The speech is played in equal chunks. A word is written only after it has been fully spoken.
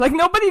Like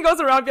nobody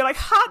goes around be like,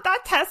 ha,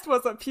 that test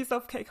was a piece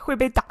of cake. 会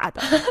被打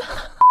的。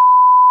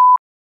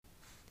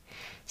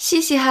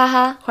嘻嘻哈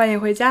哈，欢迎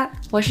回家，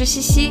我是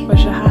西西，我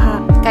是哈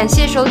哈。感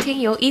谢收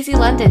听由 Easy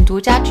London 独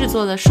家制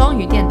作的双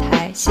语电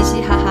台嘻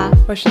嘻哈哈，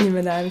我是你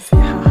们的 MC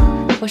哈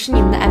哈，我是你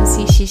们的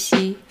MC 西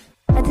西。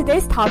And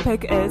today's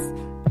topic is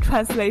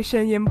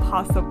translation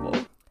impossible.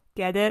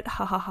 Get it?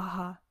 Ha ha ha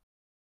ha.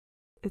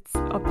 It's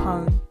a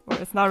pun, or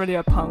it's not really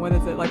a pun. What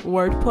is it? Like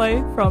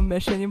wordplay from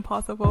Mission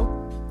Impossible?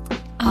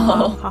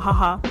 Oh. Ha ha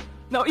ha.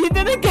 No, you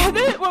didn't get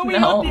it when we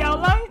wrote the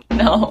outline?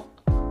 No.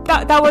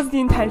 That was the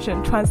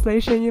intention.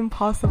 Translation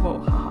impossible.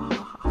 Ha ha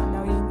ha ha.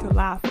 Now you need to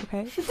laugh,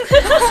 okay?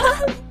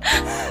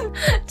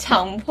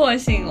 强迫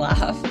性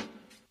laugh.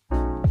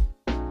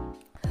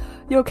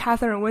 Yo,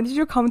 Catherine, when did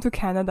you come to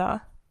Canada?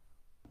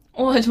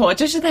 我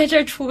就是在这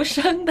儿出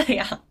生的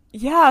呀。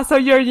Yeah, so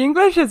your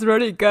English is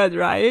really good,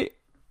 right?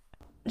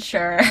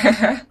 Sure.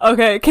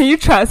 Okay, can you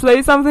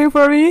translate something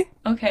for me?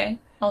 Okay,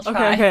 I'll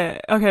try.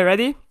 Okay,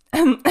 ready?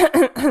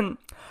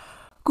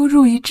 孤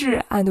注一掷，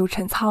暗度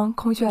陈仓，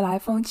空穴来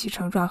风，起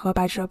承转合，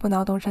百折不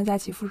挠，东山再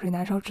起，覆水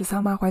难收，指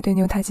桑骂槐，对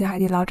牛弹琴，海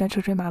底捞针，车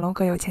水马龙，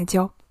各有千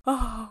秋。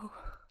哦，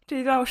这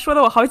一段说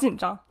的我好紧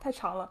张，太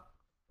长了。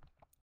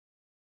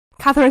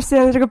Catherine 现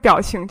在的这个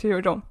表情就有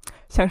一种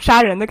想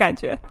杀人的感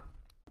觉。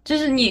就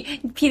是你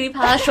噼里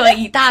啪啦说了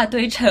一大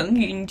堆成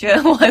语，你觉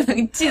得我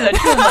能记得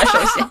住吗？首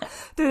先，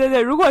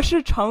对，如果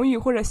是成语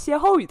或者歇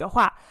后语的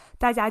话，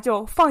大家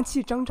就放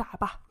弃挣扎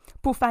吧，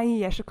不翻译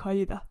也是可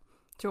以的，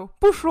就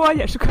不说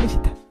也是可以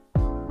的。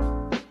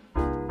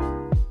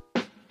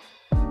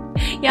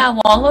呀，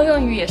网络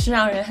用语也是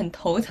让人很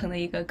头疼的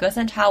一个，隔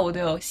三差五都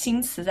有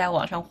新词在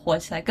网上火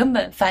起来，根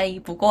本翻译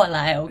不过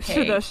来。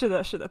OK， 是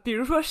的。比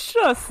如说"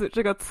社死"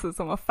这个词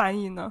怎么翻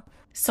译呢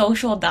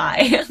 ？Social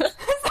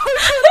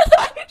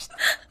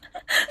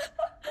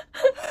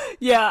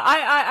die。Yeah,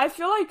 I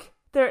feel like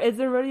there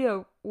isn't really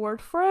a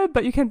word for it,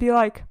 but you can be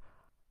like,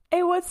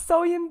 it was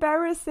so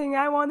embarrassing.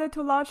 I wanted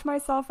to launch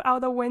myself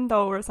out the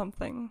window or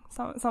something.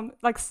 Some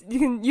like you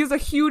can use a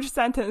huge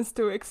sentence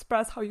to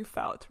express how you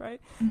felt,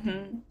 right?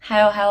 还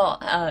有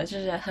就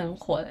是很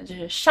火的，就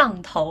是上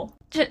头。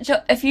就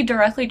if you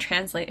directly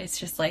translate, it's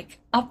just like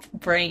up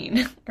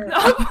brain.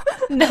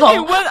 No,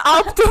 it went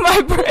up to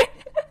my brain.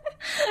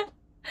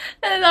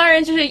 但当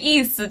然就是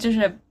意思就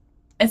是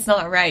it's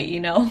not right,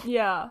 you know?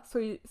 Yeah, 所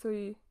以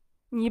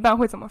你一般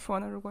会怎么说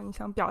呢？如果你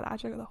想表达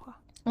这个的话，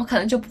我可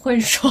能就不会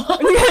说。你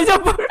可能就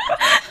不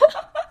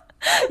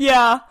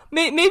Yeah,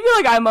 maybe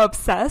like I'm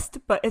obsessed,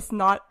 but it's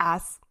not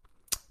as,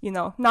 you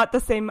know, not the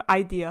same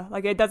idea.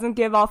 Like it doesn't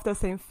give off the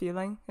same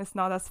feeling. It's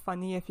not as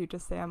funny if you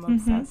just say I'm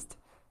obsessed.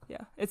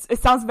 Yeah, it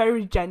sounds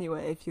very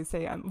genuine if you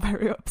say I'm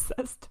very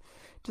obsessed.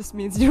 Just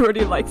means you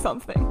really like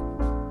something.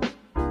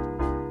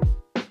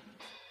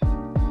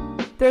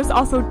 There's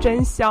also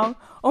真香.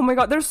 Oh my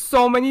god, there's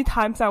so many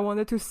times I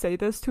wanted to say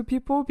this to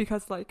people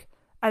because like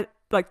I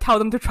like tell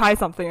them to try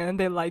something and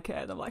they like it.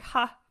 And I'm like,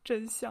 ha,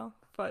 真香.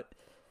 But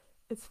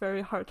it's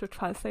very hard to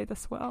translate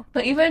as well.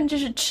 But even 就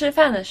是吃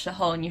饭的时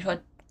候，你说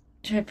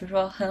就是比如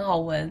说很好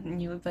闻，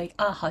你会 be like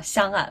啊好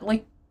香啊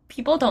like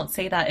people don't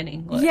say that in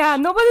English. Yeah,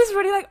 nobody's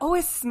really like, oh,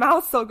 it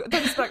smells so good.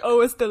 They're just like,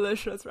 oh, it's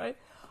delicious, right?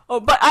 Oh,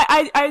 but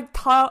I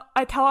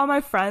tell all my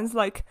friends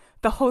like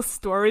the whole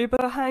story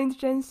behind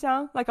真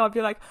香. Like I'll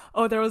be like,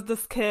 oh, there was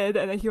this kid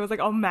and then he was like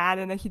all mad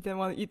and then he didn't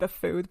want to eat the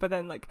food, but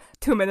then like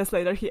 2 minutes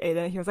later he ate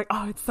it and he was like,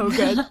 oh, it's so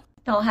good.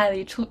 脑海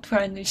里突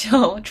然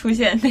就出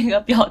现那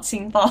个表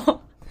情包。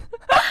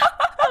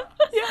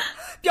Yeah,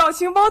 表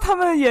情包他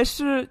们也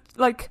是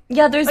like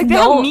yeah, there's like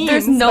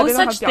there's no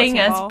such thing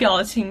as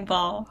表情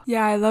包。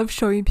 Yeah, I love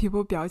showing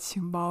people 表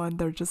情包 and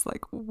they're just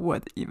like,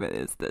 what even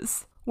is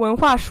this? 文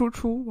化输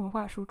出。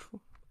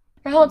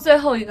然后最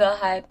后一个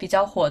还比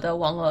较火的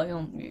网络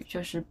用语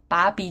就是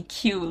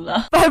barbecue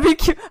了。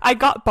Barbecue, I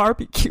got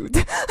barbecued.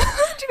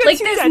 这个 like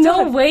there's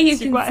no way you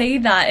can say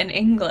that in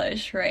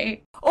English,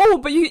 right? Oh,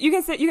 but you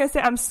can say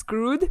I'm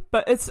screwed,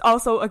 but it's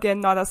also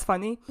again not as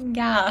funny.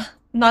 Yeah,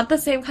 not the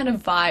same kind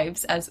of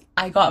vibes as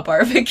I got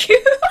barbecue.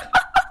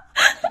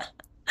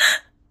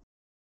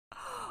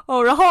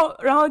 哦，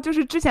然后就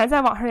是之前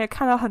在网上也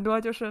看到很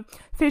多就是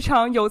非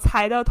常有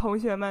才的同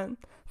学们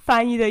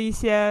翻译的一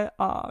些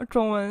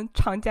中文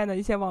常见的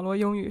一些网络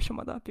用语什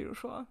么的，比如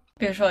说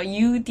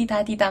you 滴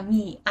答滴答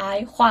me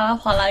I 哗啦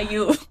哗啦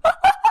you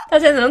大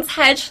家能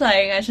猜出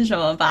来应该是什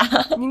么吧？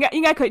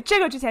应该可以，这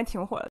个之前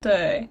挺火的。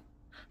对，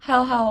还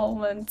有我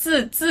们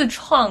自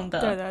创的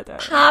对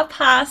啪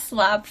啪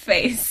slap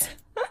face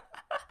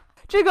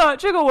这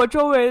个我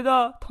周围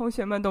的同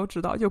学们都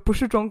知道，就不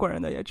是中国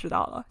人的也知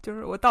道了，就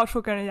是我到处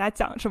跟人家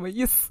讲什么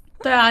意思。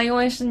对啊，因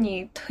为是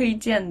你推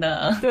荐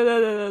的。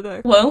对，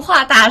文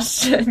化大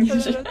使，你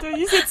是对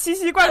一些奇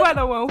奇怪怪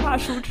的文化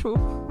输出。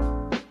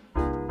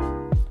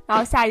然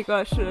后下一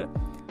个是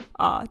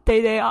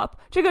day up，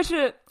 这个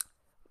是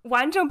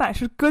完整版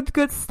是 good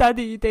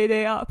study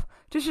day up，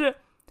 这是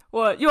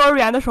我幼儿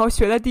园的时候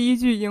学的第一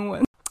句英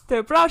文。对，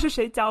不知道是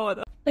谁教我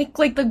的。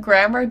Like the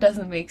grammar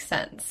doesn't make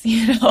sense,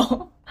 you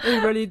know?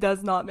 It really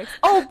does not make sense.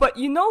 Oh, but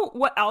you know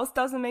what else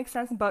doesn't make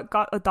sense but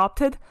got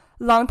adopted?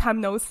 Long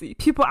time no see.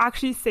 People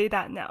actually say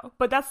that now.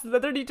 But that's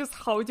literally just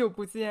好久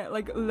不见,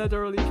 like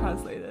literally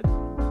translated.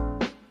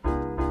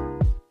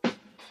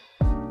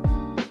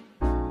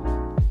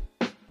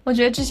 我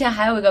觉得之前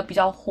还有一个比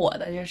较火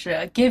的就是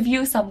give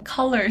you some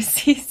color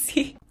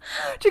CC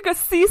这个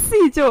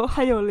CC 就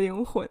很有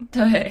灵魂。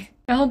对，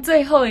然后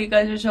最后一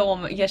个就是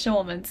也是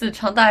我们自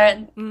创，当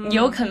然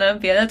有可能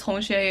别的同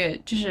学也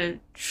就是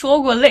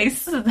说过类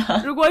似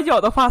的，如果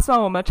有的话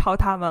算我们抄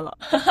他们了。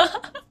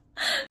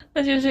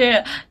那就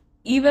是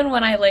even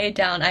when I lay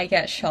down I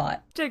get shot。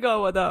 这个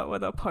我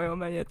的朋友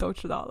们也都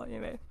知道了，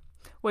因为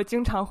我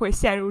经常会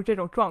陷入这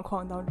种状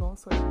况当中，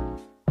所以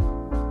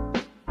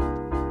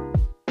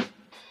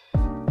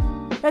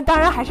但当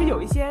然还是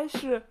有一些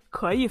是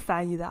可以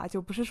翻译的啊，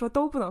就不是说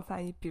都不能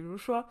翻译。比如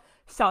说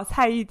小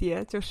菜一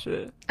碟就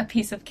是 a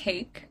piece of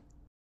cake，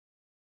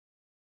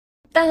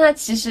 但它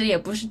其实也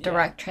不是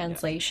direct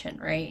translation,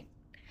 right？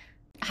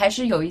 还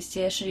是有一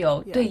些是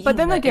有对应的。But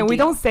then again, we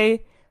don't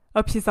say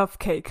a piece of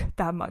cake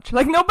that much.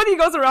 Like nobody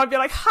goes around be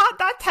like, ha,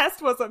 that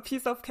test was a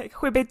piece of cake.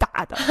 会被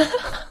打的。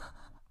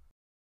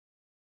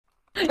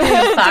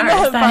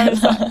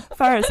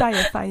凡尔赛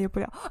也翻译不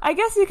了。I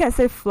guess you can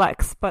say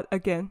flex, but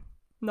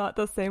again.Not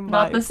the same vibes.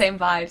 Not the same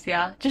vibes,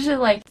 yeah. 就是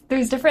like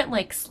there's different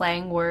like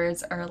slang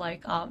words or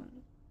like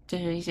就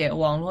是一些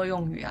网络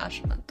用语啊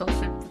什么都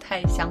是不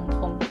太相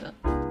通的。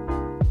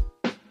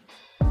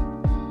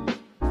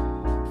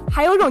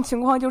还有一种情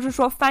况就是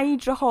说翻译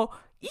之后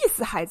意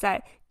思还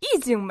在，意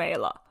境没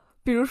了。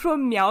比如说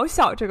渺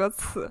小这个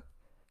词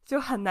就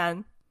很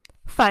难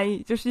翻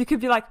译，就是 you could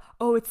be like,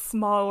 oh, it's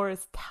small or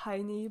it's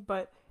tiny,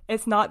 but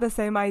it's not the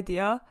same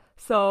idea.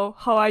 So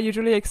how I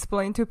usually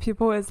explain to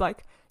people is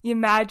like,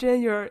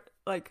 imagine you're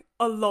like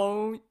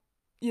alone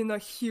in a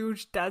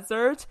huge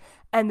desert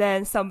and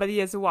then somebody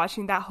is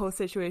watching that whole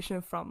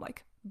situation from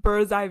like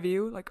bird's eye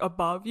view, like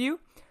above you.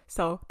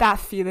 So that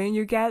feeling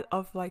you get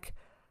of like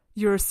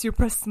you're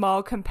super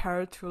small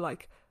compared to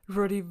like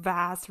really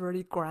vast,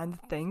 really grand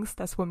things.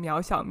 That's what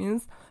渺小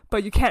means.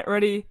 But you can't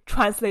really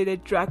translate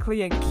it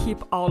directly and keep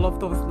all of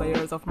those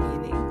layers of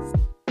meanings.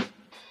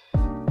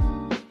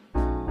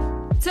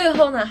 最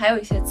后呢，还有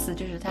一些词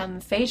就是他们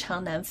非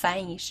常难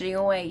翻译，是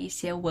因为一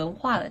些文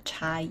化的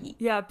差异。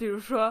Yeah, 比如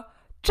说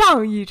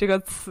仗义这个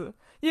词，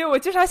因为我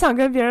经常想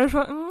跟别人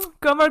说，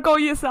哥们儿够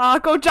意思啊，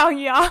够仗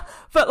义啊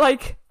 ，but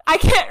like I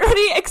can't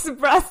really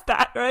express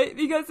that, right?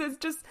 Because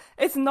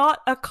it's not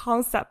a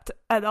concept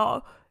at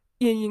all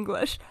in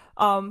English.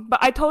 But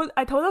I told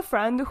a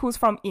friend who's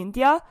from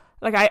India,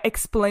 like I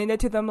explained it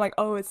to them like,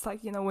 oh, it's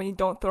like, you know, when you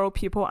don't throw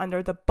people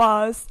under the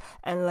bus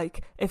and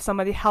like if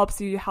somebody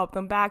helps you, you help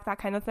them back, that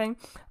kind of thing.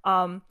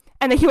 And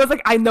then he was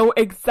like, I know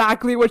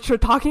exactly what you're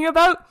talking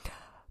about,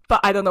 but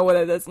I don't know what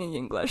it is in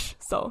English.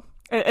 So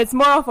it's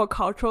more of a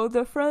cultural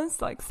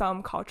difference. Like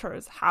some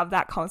cultures have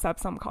that concept,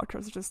 some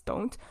cultures just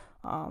don't.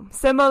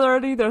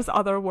 Similarly, there's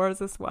other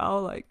words as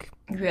well, like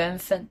缘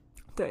分。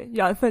对，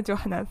缘分就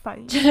很难翻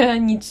译。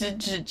你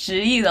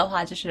直译的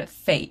话就是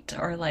fate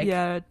or like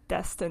yeah,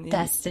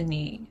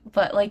 destiny.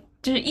 But like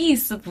就是意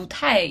思不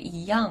太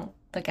一样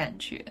的感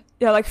觉。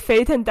Yeah, like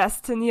fate and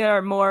destiny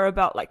are more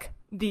about like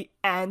the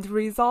end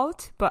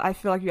result, but I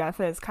feel like 缘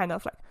分 is kind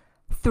of like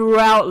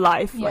throughout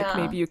life, yeah. Like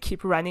maybe you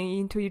keep running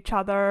into each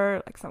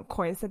other, like some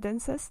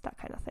coincidences, that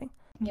kind of thing.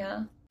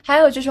 Yeah. 还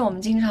有就是我们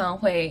经常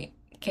会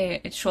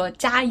给说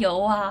加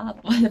油啊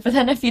but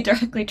then if you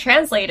directly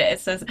translate it, it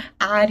says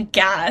add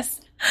gas.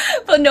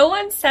 But no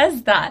one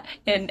says that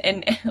in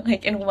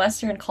like in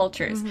Western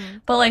cultures.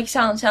 But like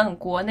像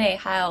国内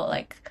还有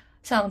like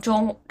像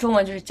中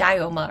文就是加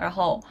油嘛，然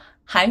后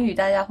韩语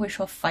大家会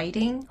说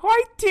fighting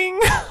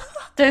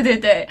对对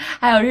对，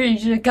还有日语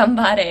就是頑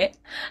張れ。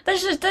但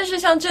是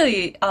像这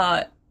里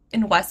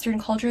in Western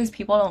cultures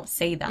people don't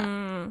say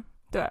that.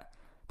 对，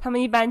他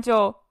们一般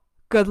就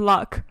good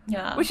luck,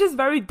 yeah. Which is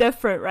very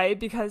different, right?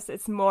 Because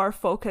it's more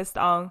focused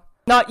on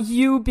not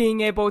you being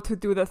able to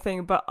do the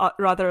thing, but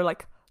rather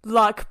like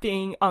luck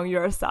being on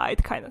your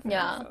side kind of thing.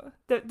 Yeah.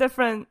 So,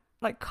 different,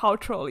 like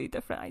culturally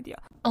different idea.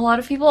 A lot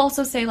of people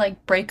also say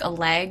like break a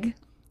leg.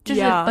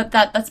 Yeah. But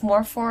that's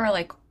more for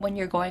like when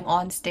you're going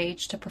on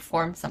stage to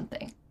perform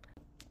something.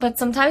 But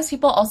sometimes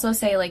people also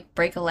say like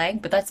break a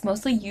leg, but that's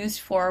mostly used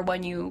for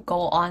when you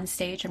go on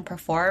stage and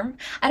perform.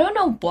 I don't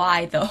know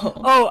why though.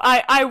 Oh,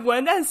 I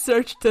went and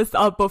searched this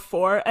up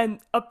before, and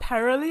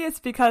apparently it's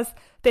because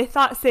they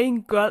thought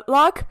saying good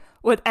luck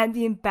would end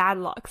in bad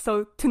luck.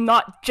 So to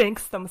not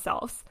jinx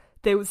themselves,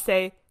 they would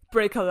say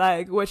break a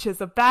leg, which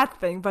is a bad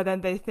thing, but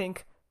then they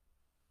think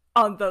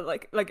on the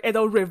like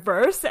it'll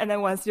reverse, and then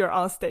once you're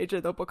on stage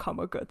it'll become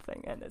a good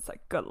thing, and it's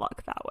like good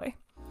luck that way.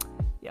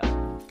 Yeah,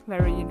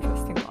 very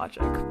interesting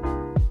logic.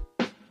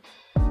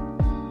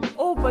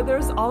 Oh, but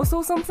there's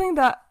also something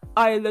that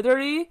I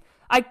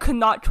could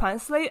not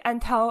translate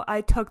until I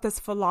took this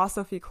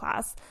philosophy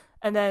class,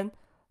 and then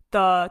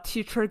the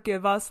teacher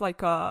gave us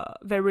like a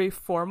very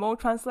formal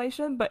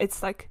translation, but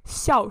it's like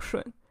孝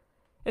顺.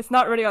 It's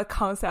not really a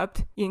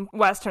concept in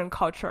Western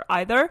culture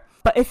either.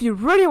 But if you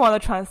really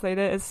want to translate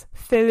it, it's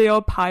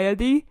filial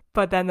piety.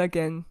 But then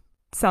again,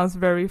 sounds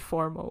very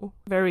formal,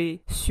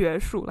 very 学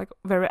术, like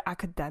very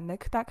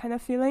academic, that kind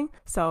of feeling.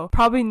 So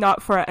probably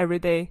not for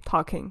everyday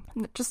talking.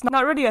 Just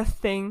not really a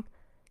thing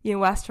in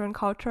Western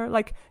culture.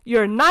 Like,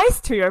 you're nice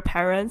to your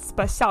parents,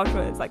 but 孝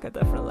顺 is like a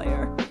different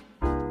layer.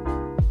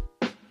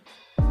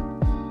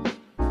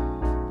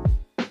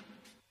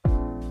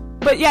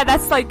 But yeah,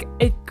 that's like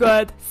a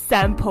good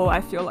sample,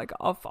 I feel like,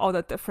 of all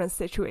the different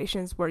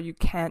situations where you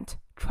can't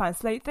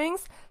translate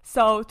things.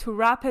 So to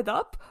wrap it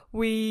up,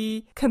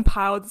 we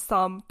compiled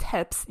some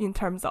tips in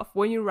terms of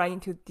when you run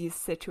into these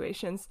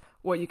situations,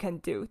 what you can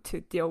do to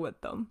deal with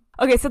them.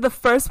 Okay, so the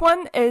first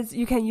one is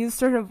you can use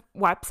certain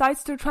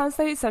websites to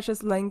translate, such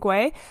as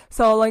Lingui.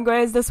 So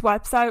Lingui is this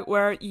website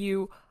where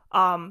you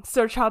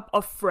search up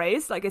a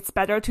phrase. Like, it's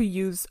better to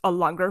use a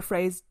longer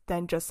phrase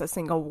than just a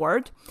single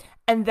word.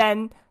 And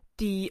then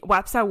the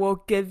website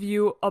will give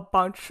you a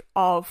bunch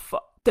of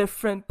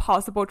different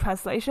possible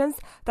translations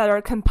that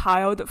are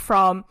compiled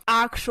from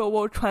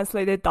actual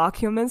translated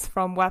documents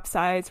from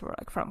websites or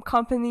like from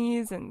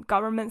companies and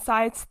government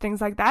sites, things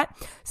like that.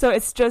 So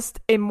it's just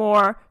a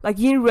more like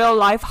in real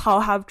life, how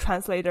have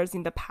translators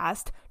in the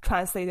past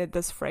translated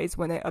this phrase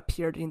when it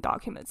appeared in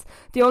documents.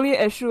 The only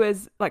issue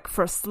is like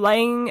for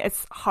slang,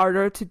 it's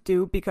harder to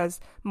do because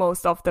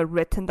most of the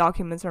written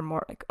documents are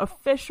more like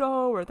official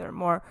or they're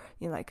more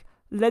in like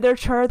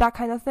literature, that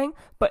kind of thing.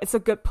 But it's a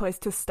good place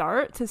to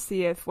start to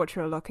see if what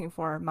you're looking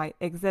for might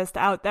exist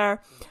out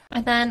there.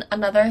 And then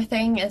another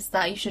thing is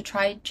that you should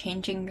try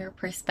changing your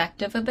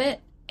perspective a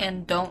bit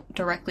and don't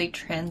directly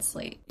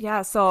translate.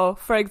 Yeah, so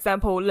for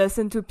example,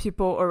 listen to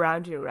people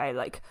around you, right?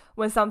 Like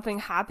when something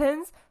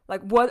happens,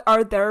 like what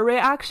are their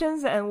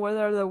reactions and what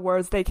are the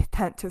words they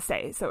tend to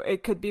say? So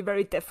it could be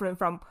very different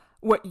from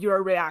what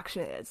your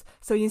reaction is.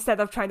 So instead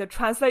of trying to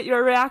translate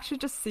your reaction,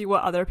 just see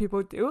what other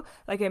people do.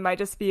 Like it might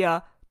just be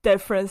a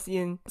difference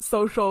in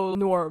social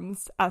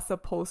norms as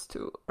opposed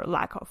to a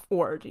lack of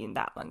word in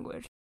that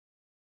language.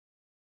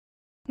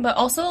 But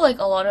also, like,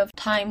 a lot of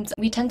times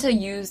we tend to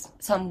use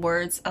some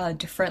words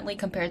differently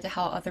compared to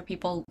how other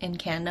people in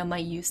Canada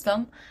might use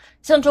them.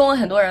 像中文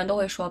很多人都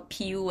会说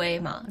PUA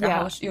嘛，然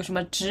后有什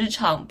么职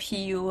场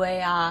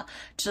PUA 啊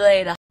之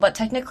类的。But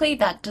technically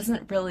that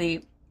doesn't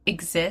really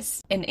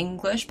exist in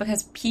English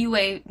because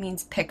PUA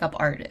means pickup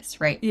artist,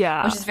 right?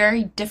 Yeah. Which is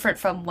very different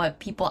from what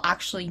people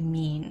actually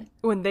mean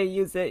when they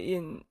use it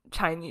in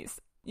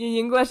Chinese. In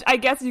English, I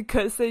guess you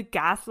could say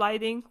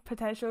gaslighting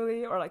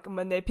potentially or like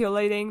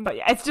manipulating, but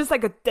yeah, it's just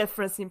like a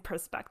difference in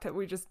perspective.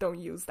 We just don't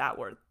use that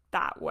word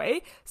that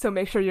way. So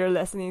make sure you're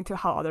listening to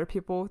how other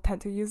people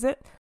tend to use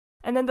it.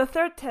 And then the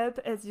third tip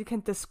is you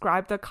can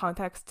describe the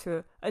context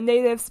to a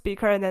native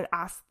speaker and then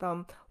ask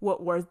them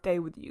what words they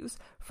would use.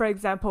 For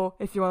example,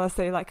 if you want to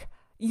say like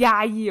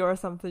压抑 or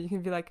something, you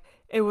can be like,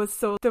 it was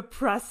so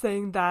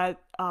depressing that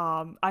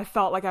I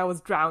felt like I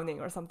was drowning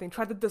or something.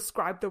 Try to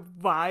describe the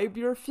vibe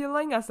you're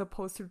feeling as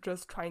opposed to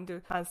just trying to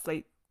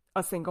translate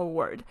a single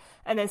word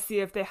and then see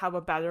if they have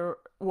a better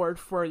word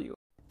for you.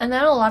 And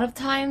then a lot of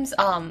times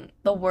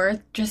the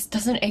word just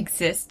doesn't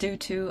exist due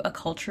to a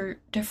culture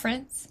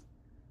difference.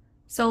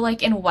 So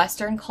like in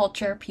Western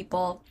culture,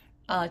 people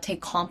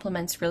take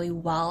compliments really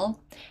well,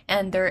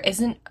 and there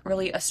isn't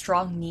really a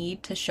strong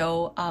need to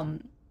show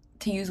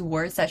to use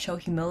words that show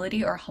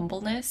humility or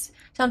humbleness.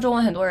 像中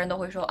文很多人都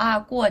会说啊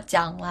过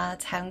奖啦、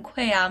惭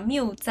愧啊、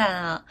谬赞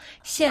啊、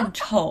献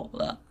丑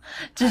了，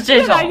就是这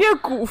种。越来越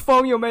古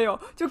风有没有？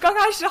就刚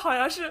开始好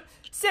像是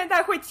现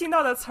代会听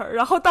到的词儿，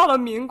然后到了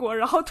民国，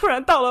然后突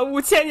然到了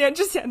5000年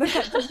之前的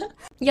感觉。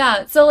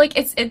Yeah, so like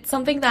it's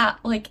something that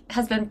like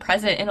has been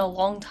present in a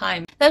long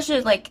time. 但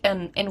是 like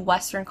in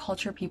Western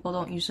culture, people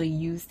don't usually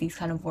use these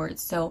kind of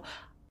words. So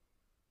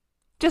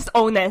just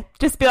own it.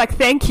 Just be like,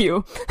 thank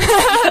you.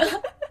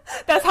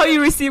 That's how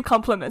you receive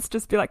compliments.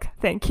 Just be like,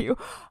 thank you.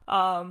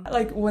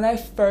 Like when I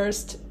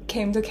first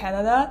came to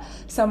Canada,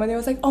 somebody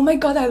was like, oh my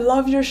God, I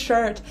love your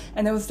shirt.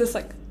 And it was this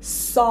like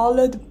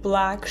solid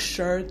black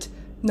shirt,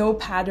 no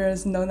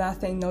patterns, no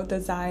nothing, no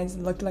designs,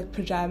 it looked like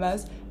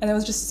pajamas. And I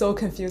was just so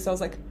confused. I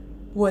was like,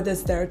 what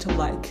is there to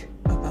like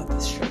about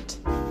this shirt?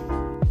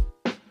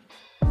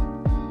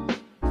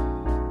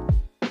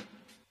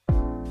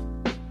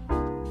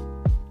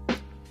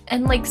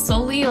 And like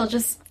slowly you'll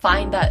just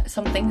find that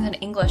some things in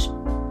English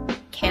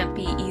can't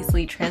be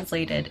easily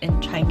translated in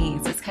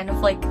Chinese. It's kind of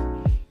like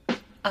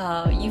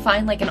you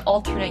find like an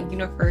alternate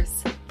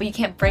universe, but you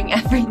can't bring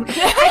everything.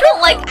 I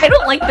don't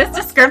like this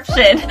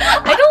description.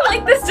 I don't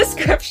like this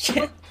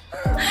description.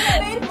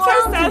 It made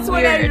more sense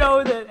when I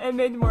wrote it. It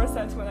made more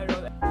sense when I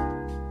wrote it.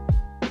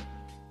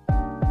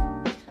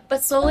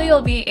 But slowly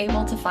you'll be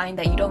able to find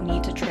that you don't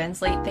need to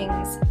translate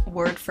things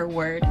word for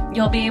word.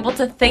 You'll be able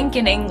to think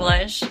in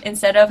English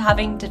instead of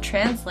having to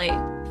translate.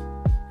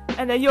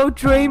 And then you'll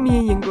dream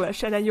in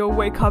English, and then you'll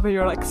wake up and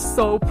you're like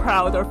so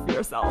proud of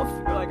yourself.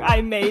 You're like,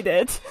 I made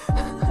it.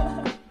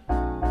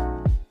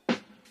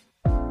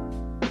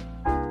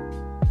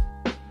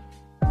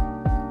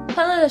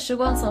 的时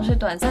光总是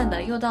短暂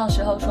的，又到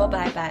时候说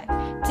拜拜。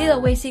记得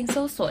微信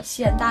搜索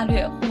西安大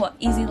略或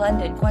Easy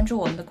London 关注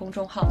我们的公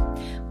众号，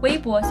微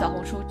博、小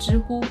红书、知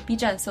乎、B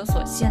站搜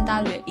索西安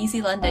大略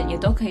Easy London 也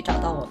都可以找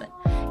到我们。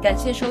感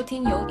谢收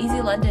听由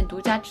Easy London 独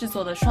家制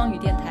作的双语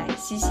电台，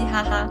嘻嘻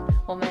哈哈，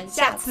我们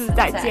下次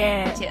再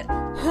见。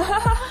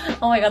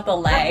Oh my god, the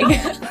lag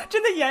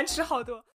真的延迟好多。